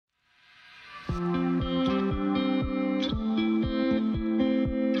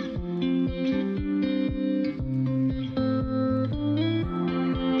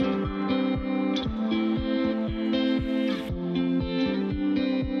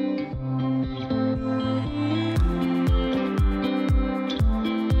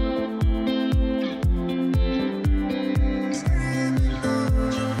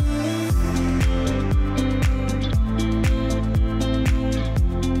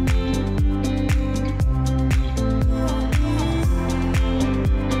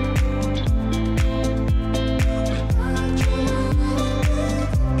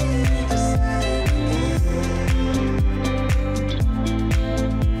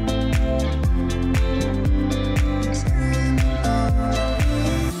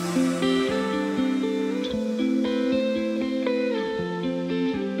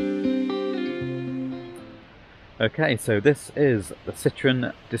Okay, so this is the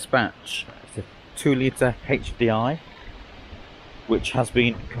Citroen Dispatch. It's a 2-litre HDI which has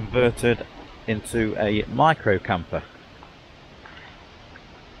been converted into a micro camper.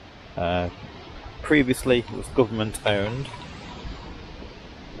 Previously it was government owned,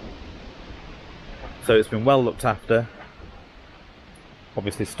 so it's been well looked after,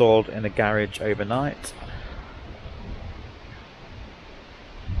 obviously stored in a garage overnight.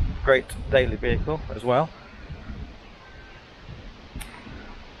 Great daily vehicle as well.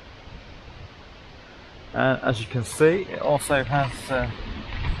 As you can see, it also has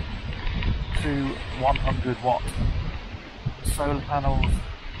two 100-watt solar panels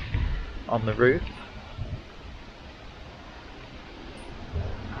on the roof.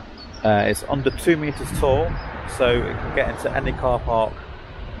 It's under 2 meters tall, so it can get into any car park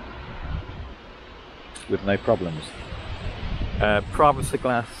with no problems. Privacy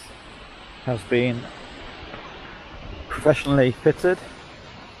glass has been professionally fitted,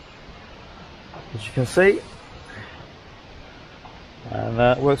 as you can see,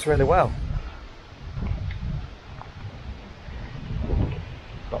 and works really well.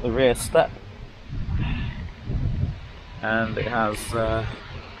 Got the rear step, and it has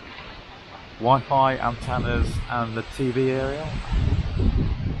Wi-Fi antennas and the TV area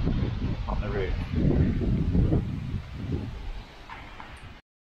on the roof.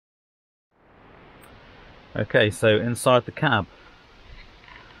 Okay, so inside the cab,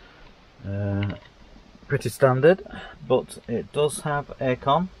 pretty standard, but it does have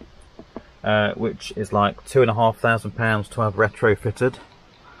aircon, which is like £2,500 to have retrofitted,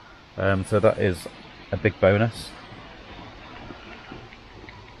 so that is a big bonus.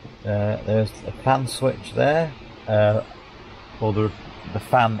 There's a fan switch there, or the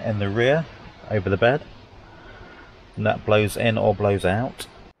fan in the rear over the bed, and that blows in or blows out.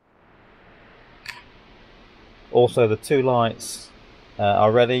 Also, the two lights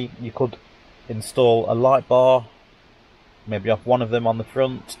are ready. You could install a light bar, maybe off one of them on the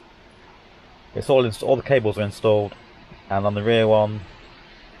front. It's all the cables are installed, and on the rear one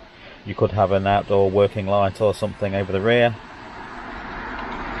you could have an outdoor working light or something over the rear.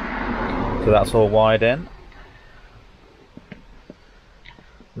 So that's all wired in.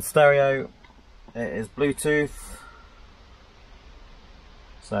 The stereo, it is Bluetooth,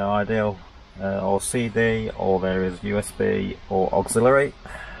 so ideal, or CD, or there is USB or auxiliary.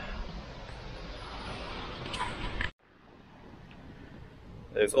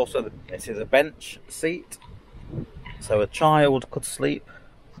 There's also this is a bench seat, so a child could sleep.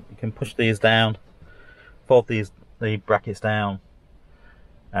 You can push these down, fold the brackets down,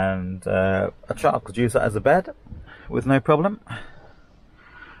 and a child could use that as a bed with no problem.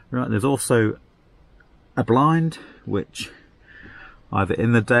 Right, there's also a blind, which either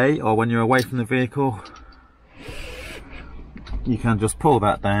in the day or when you're away from the vehicle, you can just pull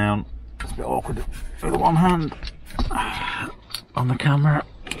that down. It's a bit awkward with one hand on the camera,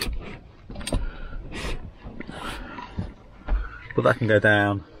 but that can go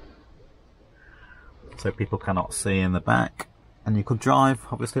down so people cannot see in the back, and you could drive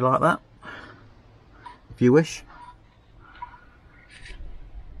obviously like that if you wish.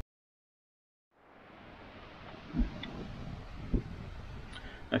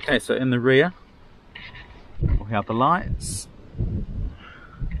 Okay, so in the rear we have the lights,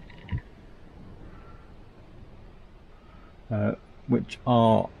 which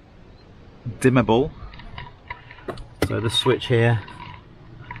are dimmable. So the switch here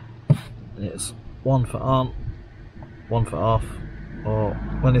is one for on, one for off, or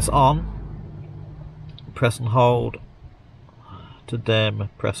when it's on, press and hold to dim,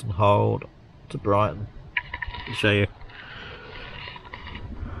 press and hold to brighten. I'll show you.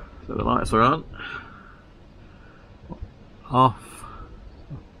 So the lights are on, off,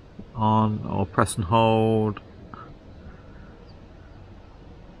 on, or press and hold,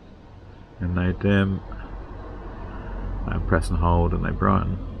 and they dim, and press and hold and they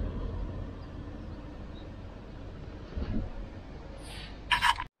brighten.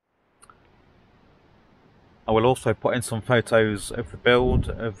 I will also put in some photos of the build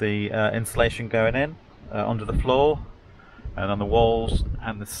of the insulation going in under the floor and on the walls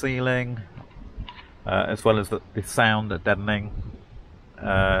and the ceiling, as well as the sound deadening,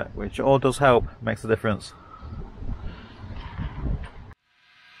 which all does help, makes a difference.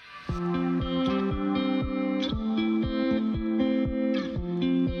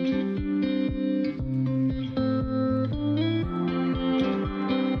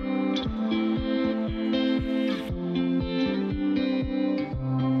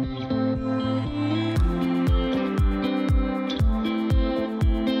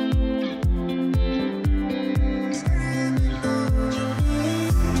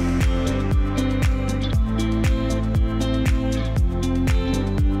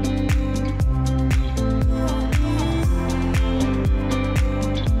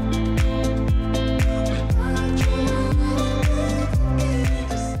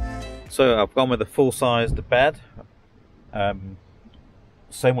 So I've gone with a full-sized bed,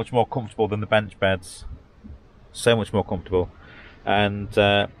 so much more comfortable than the bench beds, so much more comfortable, and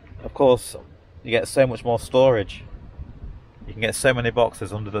of course you get so much more storage. You can get so many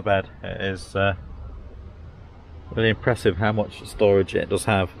boxes under the bed. It is really impressive how much storage it does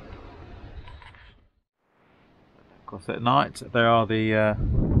have. Of course, at night there are the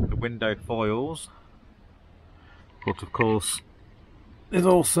window foils, but of course there's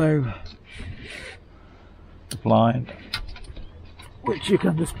also the blind, which you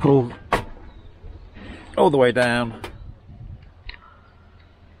can just pull all the way down,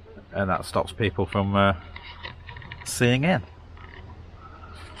 and that stops people from seeing in.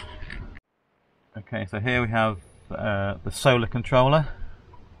 Okay, so here we have the solar controller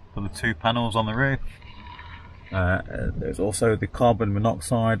for the 2 panels on the roof. There's also the carbon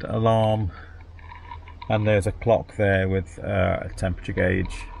monoxide alarm, and there's a clock there with a temperature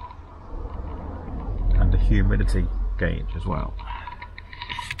gauge and a humidity gauge as well.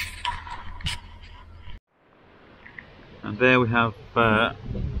 And there we have the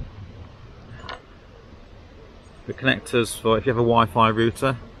connectors for if you have a Wi-Fi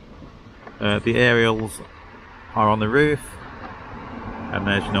router. The aerials are on the roof, and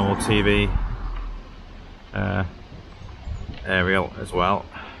there's your normal TV aerial as well,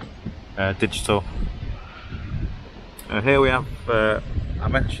 digital. Here we have, I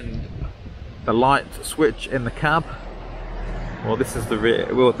mentioned the light switch in the cab. Well, this is the rear.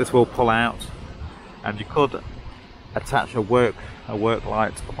 Well, this will pull out, and you could attach a work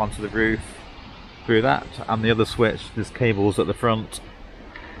light up onto the roof through that, and the other switch, there's cables at the front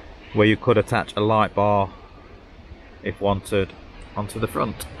where you could attach a light bar if wanted onto the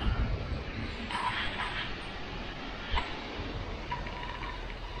front.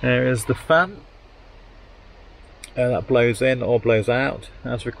 There is the fan that blows in or blows out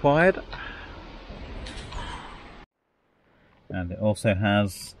as required, and it also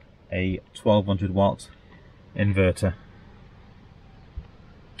has a 1200 watt inverter.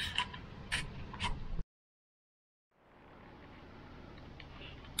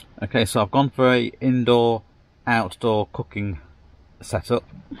 Okay, so I've gone for a indoor outdoor cooking setup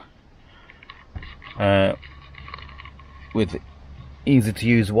with easy to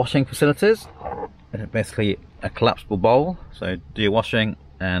use washing facilities. Basically a collapsible bowl, so do your washing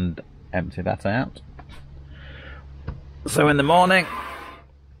and empty that out. So in the morning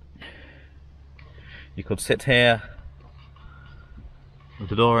you could sit here with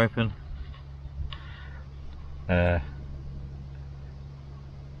the door open,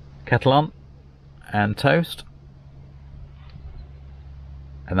 kettle on and toast,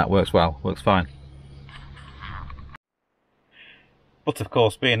 and that works well, works fine. But of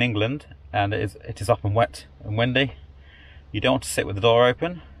course, being England and it is often wet and windy, you don't want to sit with the door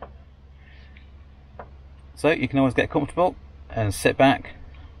open, so you can always get comfortable and sit back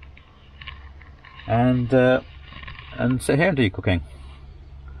and sit here and do your cooking.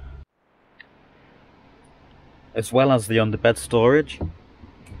 As well as the underbed storage,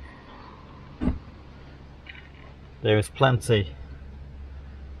 there is plenty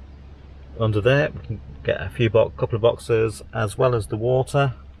under there. We can get a couple of boxes, as well as the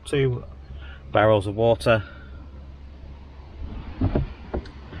water, 2 barrels of water.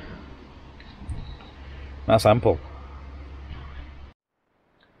 That's ample.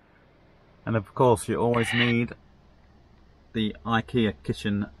 And of course you always need the IKEA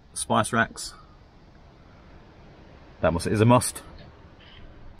kitchen spice racks. That is a must.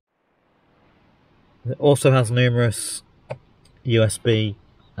 It also has numerous USB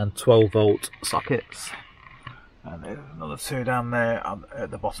and 12 volt sockets, and there's another 2 down there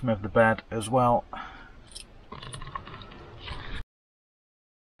at the bottom of the bed as well.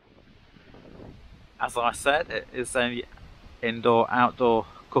 As I said, it is an indoor outdoor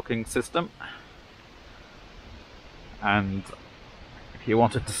cooking system, and if you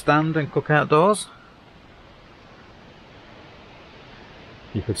wanted to stand and cook outdoors,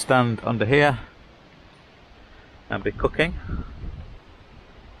 you could stand under here and be cooking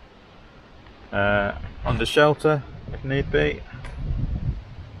under shelter if need be.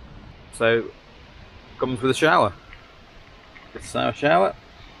 So comes with a shower. It's our shower.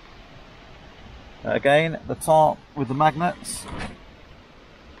 Again, the top with the magnets.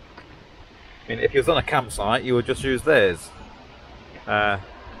 I mean, if you was on a campsite, you would just use theirs. Well,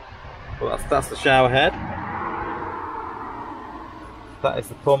 that's the shower head. That is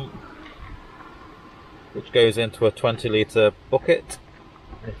the pump, which goes into a 20 litre bucket.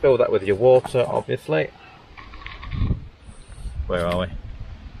 You fill that with your water, obviously. Where are we?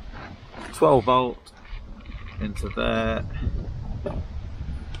 12 volt into there.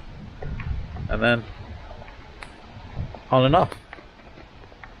 and then on and off.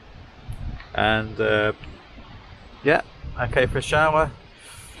 And yeah, okay for a shower,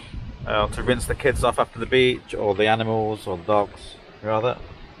 to rinse the kids off after the beach, or the animals, or the dogs rather.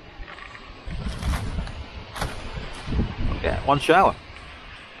 Yeah, one shower.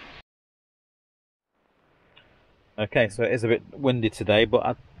 Okay, so it is a bit windy today,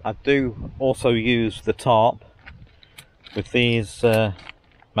 but I do also use the tarp with these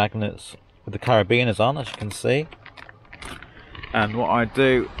magnets with the carabiners on, as you can see. And what I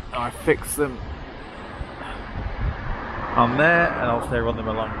do, I fix them on there, and also run them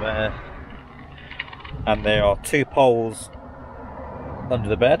along there. And there are 2 poles under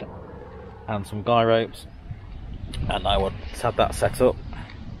the bed and some guy ropes, and I would have that set up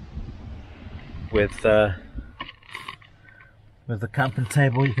with the camping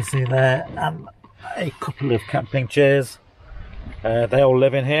table you can see there, and a couple of camping chairs. They all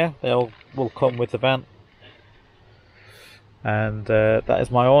live in here, they all will come with the van. And that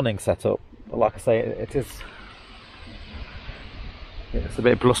is my awning setup. But like I say, it's a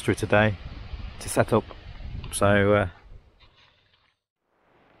bit blustery today to set up. So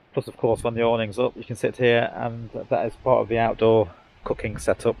plus of course when the awning's up you can sit here, and that is part of the outdoor cooking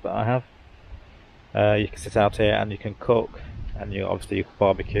setup that I have. You can sit out here and you can cook, and you can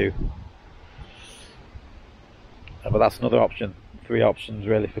barbecue. But that's another option. 3 options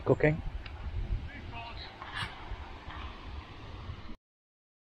really for cooking.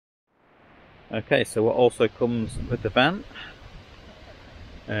 Okay, so what also comes with the van,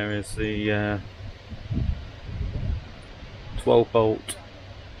 there is the 12 volt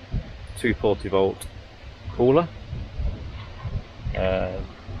 240 volt cooler,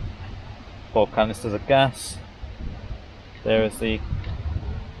 4 canisters of gas. There is the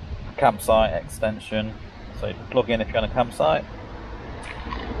campsite extension, so you can plug in if you're on a campsite.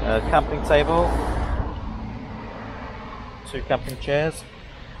 Camping table, 2 camping chairs,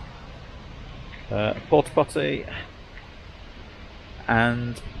 porta potty,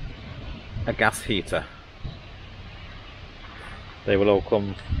 and a gas heater. They will all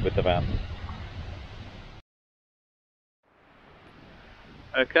come with the van.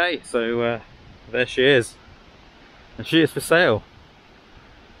 Okay, so there she is, and she is for sale.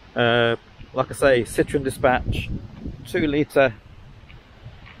 Like I say, Citroen Dispatch, 2 litre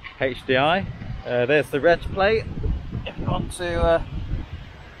HDI. There's the reg plate if you want to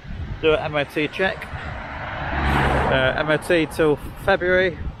do an MOT check. MOT till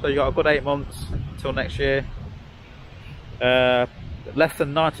February, so you've got a good 8 months till next year. Less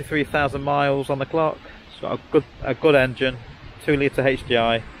than 93,000 miles on the clock. It's got a good engine, 2 litre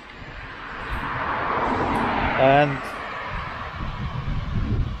HDI, and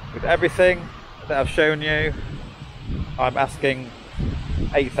with everything that I've shown you, I'm asking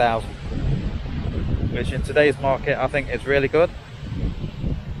 8,000, which in today's market I think is really good.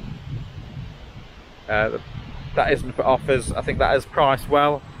 That isn't for offers. I think that is priced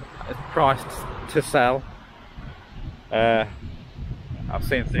well. It's priced to sell. I've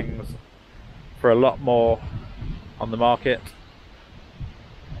seen things for a lot more on the market.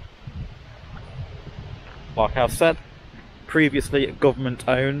 Like I've said previously, government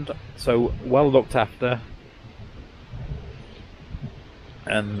owned, so well looked after,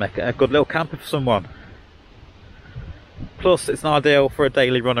 and make it a good little camper for someone. Plus it's an ideal for a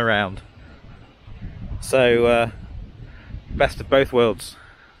daily run around. So best of both worlds.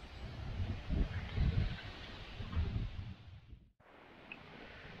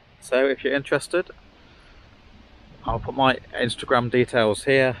 So if you're interested, I'll put my Instagram details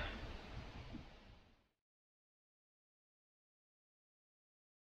here.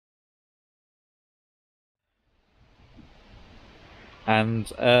 And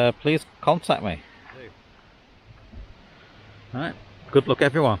please contact me. Alright, good luck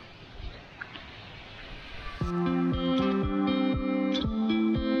everyone.